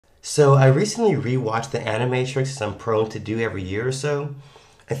So I recently rewatched the Animatrix as I'm prone to do every year or so.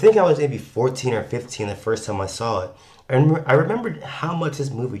 I think I was maybe 14 or 15 the first time I saw it. I remembered how much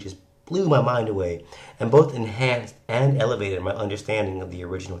this movie just blew my mind away and both enhanced and elevated my understanding of the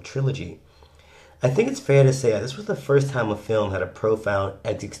original trilogy. I think it's fair to say that this was the first time a film had a profound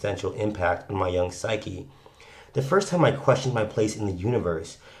existential impact on my young psyche. The first time I questioned my place in the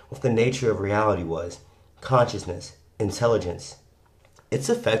universe, what the nature of reality was, consciousness, intelligence. Its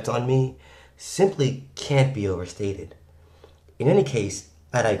effect on me simply can't be overstated. In any case,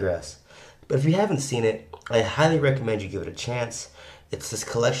 I digress. But if you haven't seen it, I highly recommend you give it a chance. It's this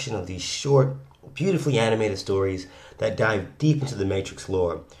collection of these short, beautifully animated stories that dive deep into the Matrix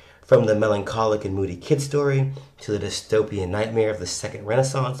lore, from the melancholic and moody kid story to the dystopian nightmare of the Second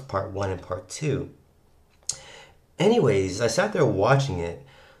Renaissance, Part 1 and Part 2. Anyways, as I sat there watching it,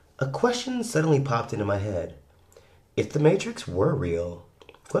 a question suddenly popped into my head. If the Matrix were real,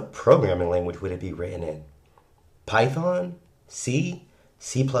 what programming language would it be written in? Python? C?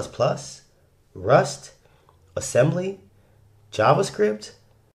 C++? Rust? Assembly? JavaScript?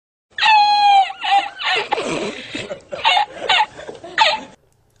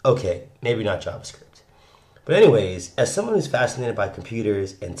 Okay, maybe not JavaScript. But anyways, as someone who's fascinated by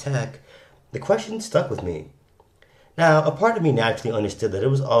computers and tech, the question stuck with me. Now, a part of me naturally understood that it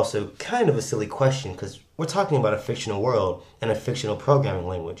was also kind of a silly question because we're talking about a fictional world and a fictional programming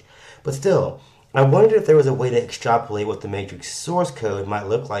language. But still, I wondered if there was a way to extrapolate what the Matrix source code might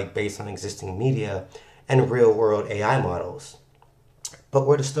look like based on existing media and real-world AI models. But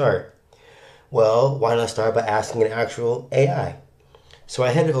where to start? Well, why not start by asking an actual AI? So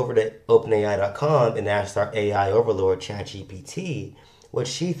I headed over to OpenAI.com and asked our AI overlord ChatGPT what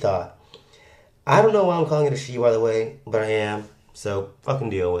she thought. I don't know why I'm calling it a she, by the way, but I am, so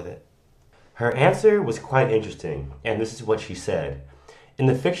fucking deal with it. Her answer was quite interesting, and this is what she said. In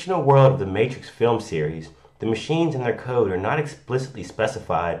the fictional world of the Matrix film series, the machines and their code are not explicitly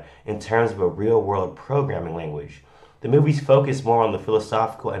specified in terms of a real-world programming language. The movies focus more on the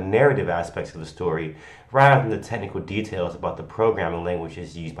philosophical and narrative aspects of the story rather than the technical details about the programming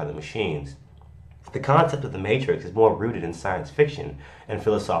languages used by the machines. The concept of the Matrix is more rooted in science fiction and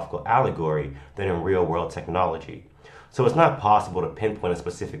philosophical allegory than in real-world technology. So it's not possible to pinpoint a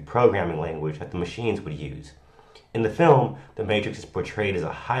specific programming language that the machines would use. In the film, the Matrix is portrayed as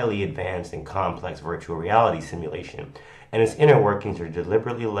a highly advanced and complex virtual reality simulation, and its inner workings are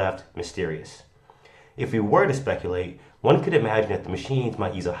deliberately left mysterious. If we were to speculate, one could imagine that the machines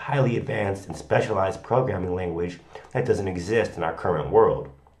might use a highly advanced and specialized programming language that doesn't exist in our current world.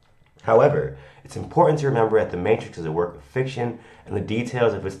 However, it's important to remember that The Matrix is a work of fiction, and the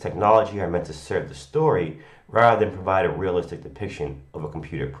details of its technology are meant to serve the story rather than provide a realistic depiction of a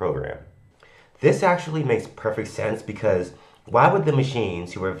computer program. This actually makes perfect sense because why would the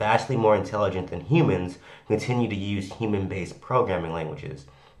machines, who are vastly more intelligent than humans, continue to use human-based programming languages?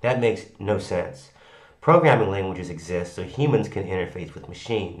 That makes no sense. Programming languages exist so humans can interface with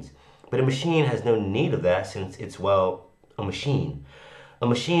machines, but a machine has no need of that since it's, well, a machine. A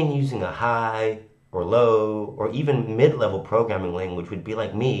machine using a high or low or even mid-level programming language would be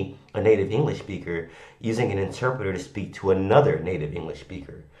like me, a native English speaker, using an interpreter to speak to another native English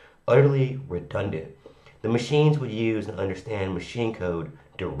speaker. Utterly redundant. The machines would use and understand machine code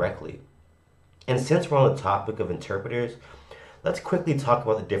directly. And since we're on the topic of interpreters, let's quickly talk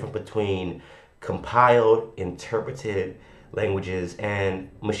about the difference between compiled, interpreted languages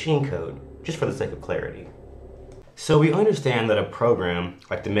and machine code, just for the sake of clarity. So we understand that a program,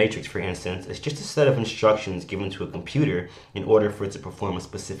 like the Matrix for instance, is just a set of instructions given to a computer in order for it to perform a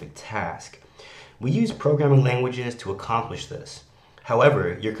specific task. We use programming languages to accomplish this.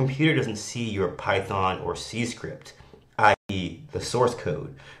 However, your computer doesn't see your Python or C script, i.e. the source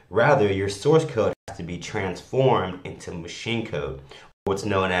code. Rather, your source code has to be transformed into machine code, or what's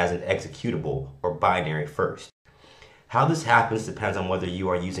known as an executable or binary first. How this happens depends on whether you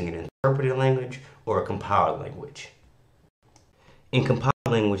are using an interpreted language or a compiled language. In compiled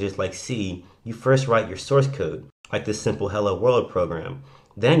languages like C, you first write your source code, like this simple Hello World program.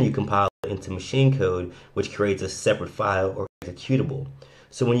 Then you compile it into machine code, which creates a separate file or executable.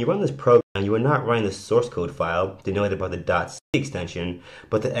 So when you run this program, you are not running the source code file, denoted by the .c extension,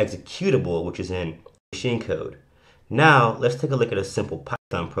 but the executable, which is in machine code. Now, let's take a look at a simple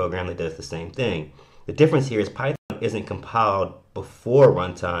Python program that does the same thing. The difference here is Python isn't compiled before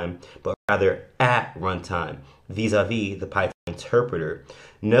runtime, but rather at runtime, vis-a-vis the Python interpreter.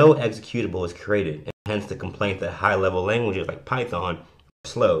 No executable is created, and hence the complaint that high-level languages like Python are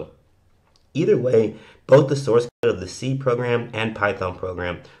slow. Either way, both the source code of the C program and Python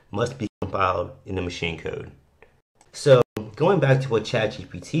program must be compiled into machine code. So, going back to what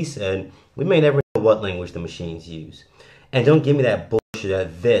ChatGPT said, we may never know what language the machines use. And don't give me that bullshit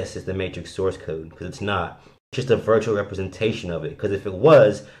that this is the Matrix source code, because it's not. It's just a virtual representation of it, because if it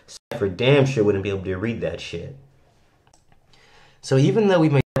was, Cypher damn sure wouldn't be able to read that shit. So even though we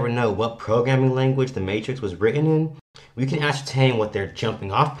may never know what programming language the Matrix was written in, we can ascertain what their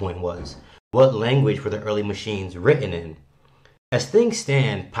jumping off point was. What language were the early machines written in? As things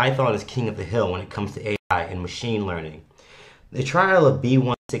stand, Python is king of the hill when it comes to AI and machine learning. The trial of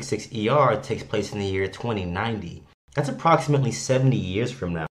B166ER takes place in the year 2090. That's approximately 70 years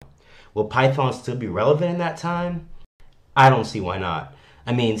from now. Will Python still be relevant in that time? I don't see why not.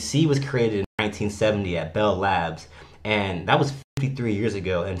 I mean, C was created in 1970 at Bell Labs, and that was 53 years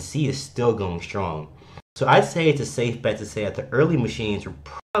ago, and C is still going strong. So I'd say it's a safe bet to say that the early machines were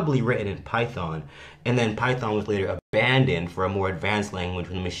probably written in Python, and then Python was later abandoned for a more advanced language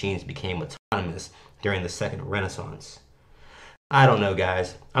when the machines became autonomous during the Second Renaissance. I don't know,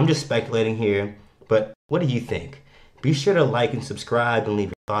 guys. I'm just speculating here, but what do you think? Be sure to like and subscribe and leave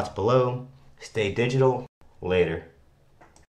your thoughts below. Stay digital. Later.